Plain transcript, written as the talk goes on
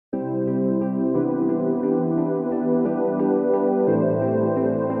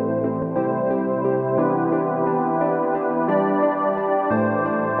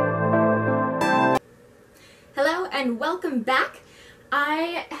and welcome back.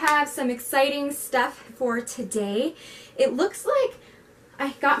 I have some exciting stuff for today. It looks like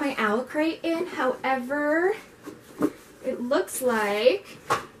I got my OwlCrate in, however, it looks like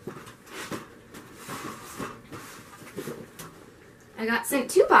I got sent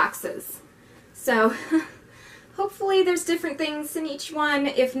 2 boxes. So hopefully there's different things in each one.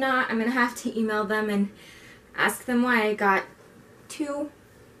 If not, I'm going to have to email them and ask them why I got 2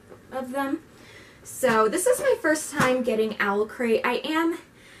 of them. So this is my first time getting OwlCrate. I am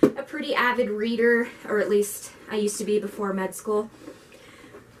a pretty avid reader, or at least I used to be before med school.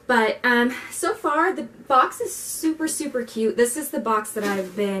 But so far the box is super cute. This is the box that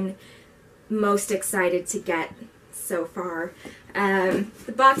I've been most excited to get so far.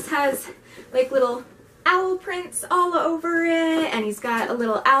 The box has like little owl prints all over it, and he's got a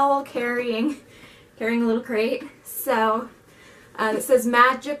little owl carrying a little crate. So it says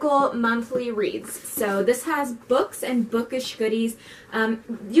Magical Monthly Reads. So this has books and bookish goodies.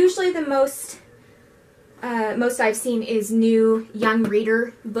 Usually the most I've seen is new young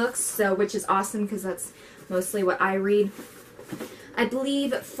reader books, so which is awesome because that's mostly what I read. I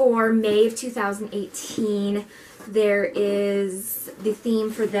believe for May of 2018 there is, the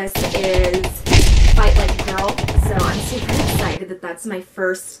theme for this is Fight Like a Girl, so I'm super excited that that's my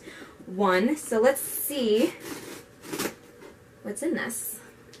first one. So let's see what's in this.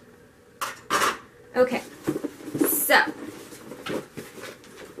 Okay, so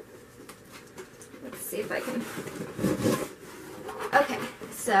let's see if I can. Okay,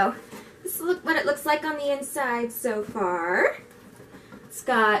 so this is what it looks like on the inside so far. It's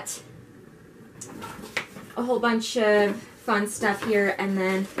got a whole bunch of fun stuff here, and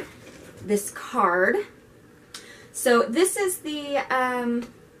then this card. So this is the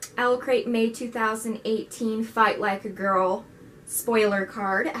OwlCrate May 2018 Fight Like a Girl spoiler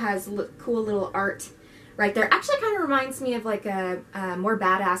card. It has cool little art right there. Actually kind of reminds me of like a more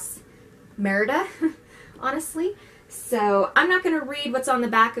badass Merida, honestly. So I'm not going to read what's on the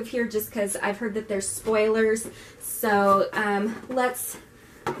back of here just because I've heard that there's spoilers. So let's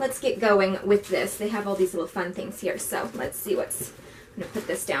get going with this. They have all these little fun things here. So let's see what's, I'm going to put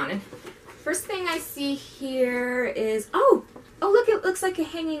this down. And first thing I see here is, oh look, it looks like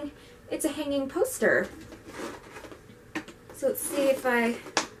it's a hanging poster. So let's see if I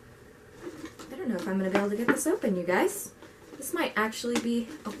don't know if I'm going to be able to get this open, you guys. This might actually be,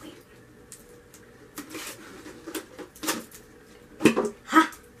 oh wait.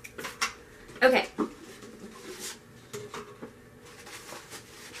 Ha! Okay.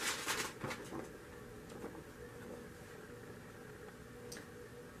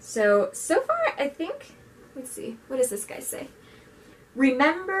 So far I think, let's see, what does this guy say?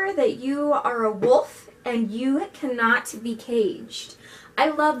 Remember that you are a wolf and you cannot be caged. I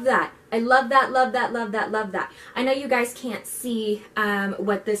love that. I love that, love that, love that, love that. I know you guys can't see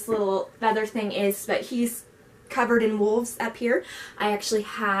what this little feather thing is, but he's covered in wolves up here. I actually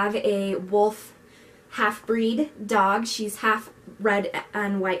have a wolf half-breed dog. She's half red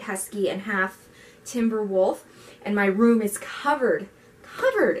and white husky and half timber wolf, and my room is covered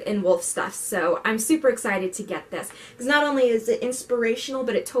in wolf stuff, so I'm super excited to get this because not only is it inspirational,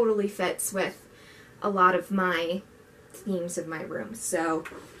 but it totally fits with a lot of my themes of my room, so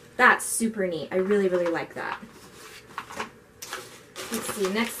that's super neat. I really like that. Let's see,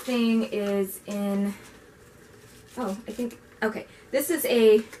 next thing is in, oh, I think, okay, this is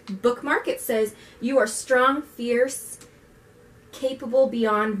a bookmark. It says, you are strong, fierce, capable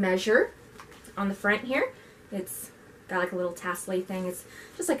beyond measure. On the front here, it's got like a little tassel thing. It's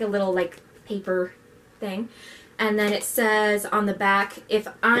just like a little like paper thing. And then it says on the back, if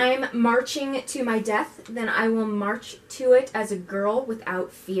I'm marching to my death, then I will march to it as a girl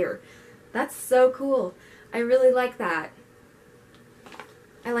without fear. That's so cool. I really like that.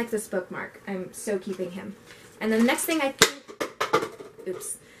 I like this bookmark. I'm so keeping him. And then the next thing I think,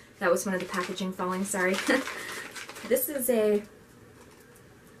 oops, that was one of the packaging falling, sorry. This is a,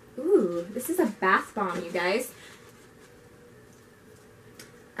 ooh, this is a bath bomb, you guys.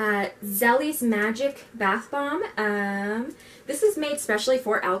 Zelly's Magic Bath Bomb. This is made specially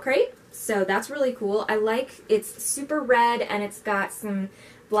for OwlCrate, so that's really cool. I like, it's super red and it's got some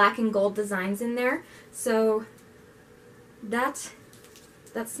black and gold designs in there, so that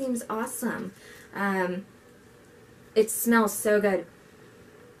seems awesome. It smells so good.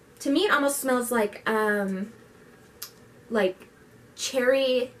 To me, it almost smells like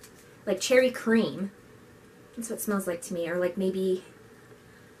cherry cream. That's what it smells like to me, or like maybe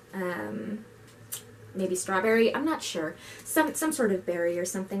maybe strawberry, I'm not sure. Some sort of berry or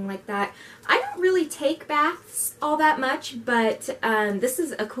something like that. I don't really take baths all that much, but this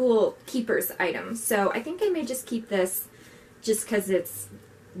is a cool keeper's item. So I think I may just keep this just because it's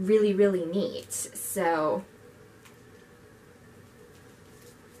really, really neat. So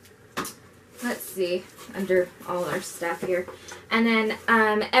let's see, under all our stuff here. And then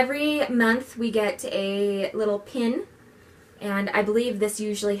every month we get a little pin. And I believe this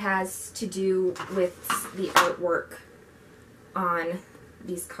usually has to do with the artwork on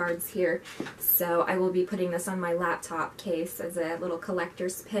these cards here. So I will be putting this on my laptop case as a little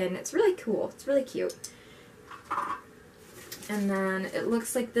collector's pin. It's really cool. It's really cute. And then it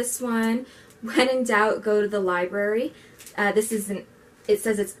looks like this one, when in doubt, go to the library. This is it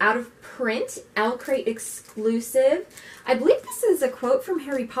says it's out of print, OwlCrate exclusive. I believe this is a quote from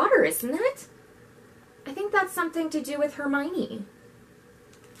Harry Potter, isn't it? I think that's something to do with Hermione.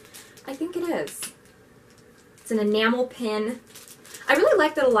 I think it is. It's an enamel pin. I really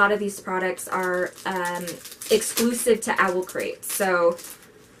like that a lot of these products are exclusive to OwlCrate. So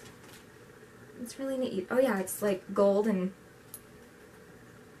it's really neat. Oh yeah, it's like gold and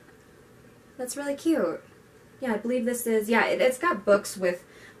that's really cute. Yeah, I believe this is, yeah, it's got books with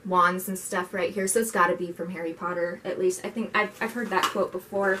wands and stuff right here. So it's got to be from Harry Potter, at least. I think I've heard that quote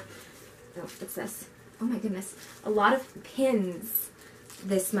before. Oh, what's this? Oh my goodness, a lot of pins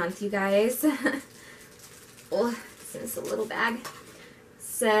this month, you guys. Oh, it's in this little bag.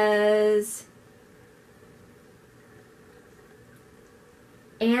 Says,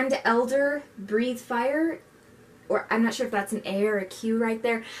 and elder, breathe fire. Or I'm not sure if that's an A or a Q right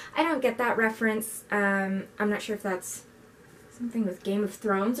there. I don't get that reference. I'm not sure if that's something with Game of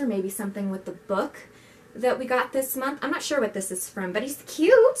Thrones or maybe something with the book that we got this month. I'm not sure what this is from, but he's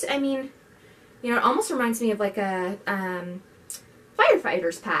cute. I mean, you know, it almost reminds me of like a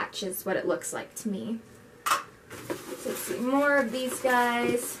firefighter's patch is what it looks like to me. So let's see, more of these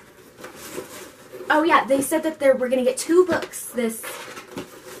guys. Oh yeah, they said that we're going to get 2 books this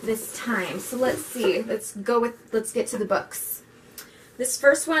time. So let's see, let's get to the books. This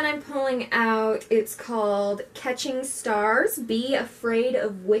first one I'm pulling out, it's called Catching Stars, Be Afraid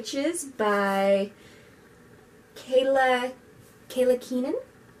of Witches by Kayla Keenan.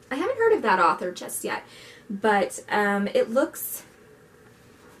 I haven't heard of that author just yet, but it looks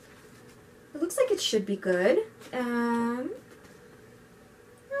like it should be good.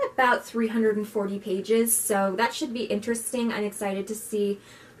 About 340 pages, so that should be interesting. I'm excited to see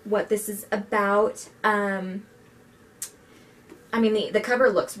what this is about. I mean, the cover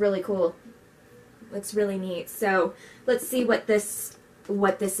looks really cool. Looks really neat. So let's see what this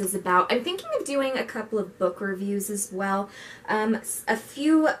is about. I'm thinking of doing a couple of book reviews as well. A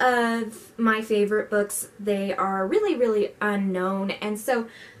few of my favorite books, they are really, really unknown, and so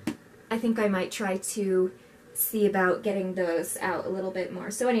I think I might try to see about getting those out a little bit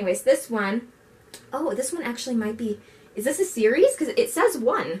more. So anyways, this one, oh, this one actually might be, is this a series? Because it says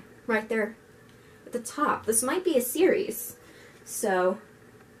 1 right there at the top. This might be a series. So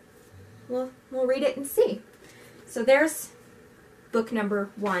we'll read it and see. So there's book number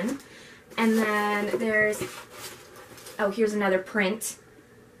 1. And then there's, oh, here's another print.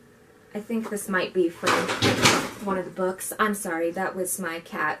 I think this might be from one of the books. I'm sorry, that was my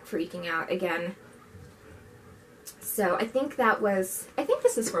cat freaking out again. So I think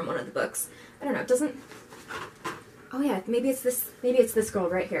this is from one of the books. I don't know, it doesn't, oh yeah, maybe it's this girl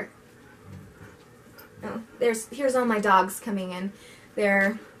right here. Oh, here's all my dogs coming in.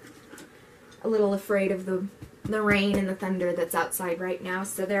 They're a little afraid of the rain and the thunder that's outside right now,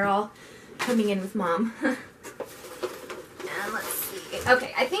 so they're all coming in with Mom. And let's see.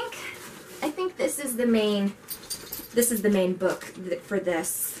 Okay, I think this is the main book for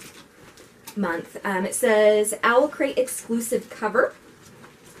this month. It says OwlCrate exclusive cover.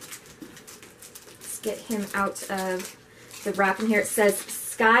 Let's get him out of the wrapping here. It says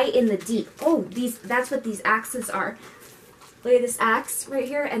Sky in the Deep. Oh, that's what these axes are. Look at this axe right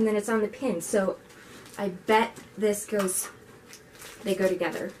here, and then it's on the pin. So I bet they go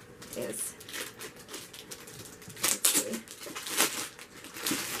together. Let's see.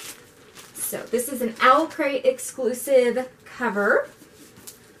 So this is an OwlCrate exclusive cover.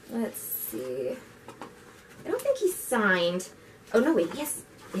 Let's see. I don't think he's signed. Oh no, wait, yes,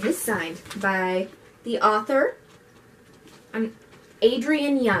 it is signed by the author.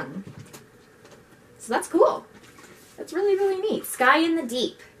 Adrian Young. So that's cool. That's really, really neat. Sky in the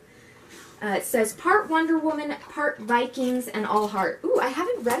Deep. It says part Wonder Woman, part Vikings, and all heart. Ooh, I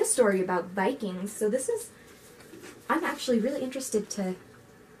haven't read a story about Vikings, so I'm actually really interested to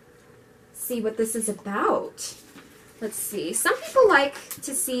see what this is about. Let's see. Some people like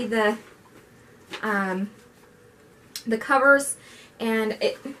to see the the covers, and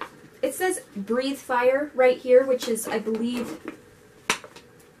it says Breathe Fire right here, which is, I believe,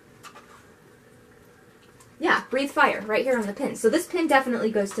 yeah, Breathe Fire right here on the pin. So this pin definitely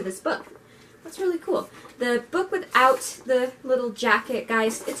goes to this book. That's really cool. The book without the little jacket,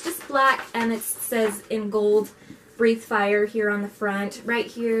 guys, it's just black, and it says in gold, Breathe Fire here on the front. Right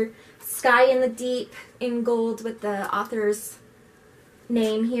here, Sky in the Deep in gold with the author's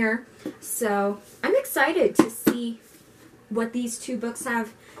name here. So I'm excited to see what these two books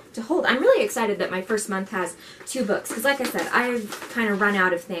have to hold. I'm really excited that my first month has 2 books, because like I said, I've kind of run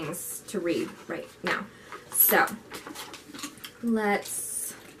out of things to read right now. So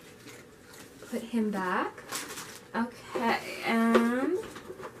let's put him back. Okay, and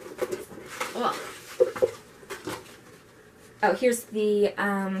oh, here's the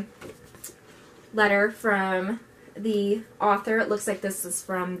letter from the author. It looks like this is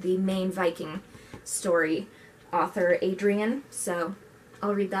from the main Viking story author, Adrian, so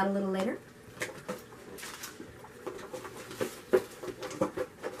I'll read that a little later.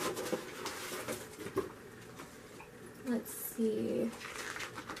 Let's see.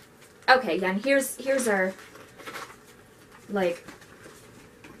 Okay, yeah, and here's our, like,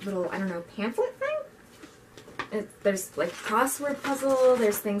 little, I don't know, pamphlet thing? There's, like, crossword puzzle,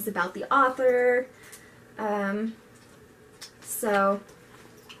 there's things about the author, so,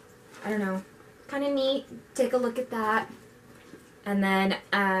 I don't know, kind of neat. Take a look at that. And then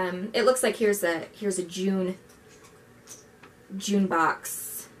it looks like here's a June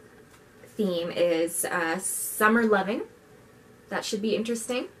box theme is summer loving. That should be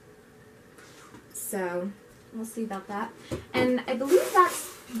interesting. So we'll see about that. And I believe that's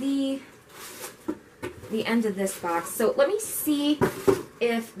the end of this box. So let me see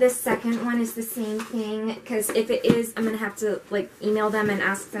if this second one is the same thing, because if it is, I'm gonna have to like email them and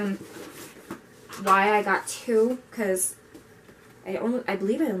ask them why I got 2, because I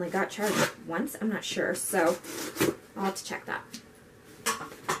believe I only got charged once. I'm not sure, so I'll have to check that.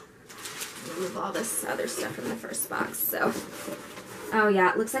 Remove all this other stuff from the first box. So, oh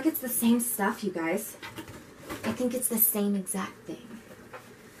yeah, it looks like it's the same stuff, you guys. I think it's the same exact thing.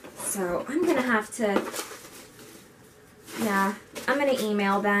 So I'm gonna have to, yeah, I'm gonna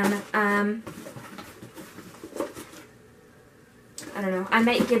email them. I don't know. I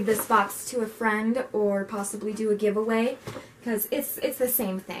might give this box to a friend or possibly do a giveaway, because it's the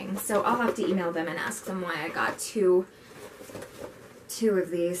same thing. So I'll have to email them and ask them why I got two of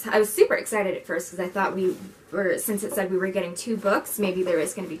these. I was super excited at first because I thought since it said we were getting 2 books, maybe there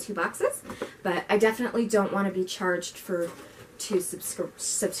is going to be 2 boxes. But I definitely don't want to be charged for 2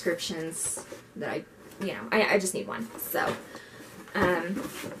 subscriptions that I just need 1. So,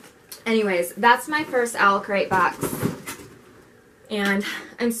 anyways, that's my first OwlCrate box. And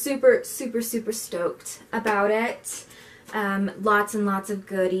I'm super, super, super stoked about it. Lots and lots of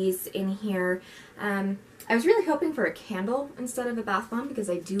goodies in here. I was really hoping for a candle instead of a bath bomb, because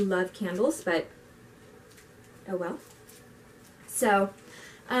I do love candles, but oh well. So,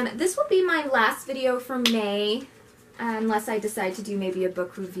 this will be my last video for May, unless I decide to do maybe a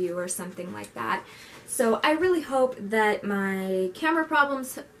book review or something like that. So I really hope that my camera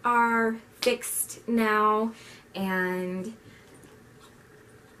problems are fixed now, and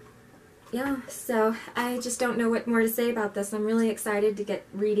yeah, so I just don't know what more to say about this. I'm really excited to get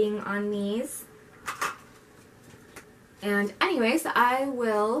reading on these. And anyways, I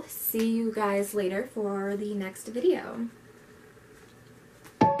will see you guys later for the next video.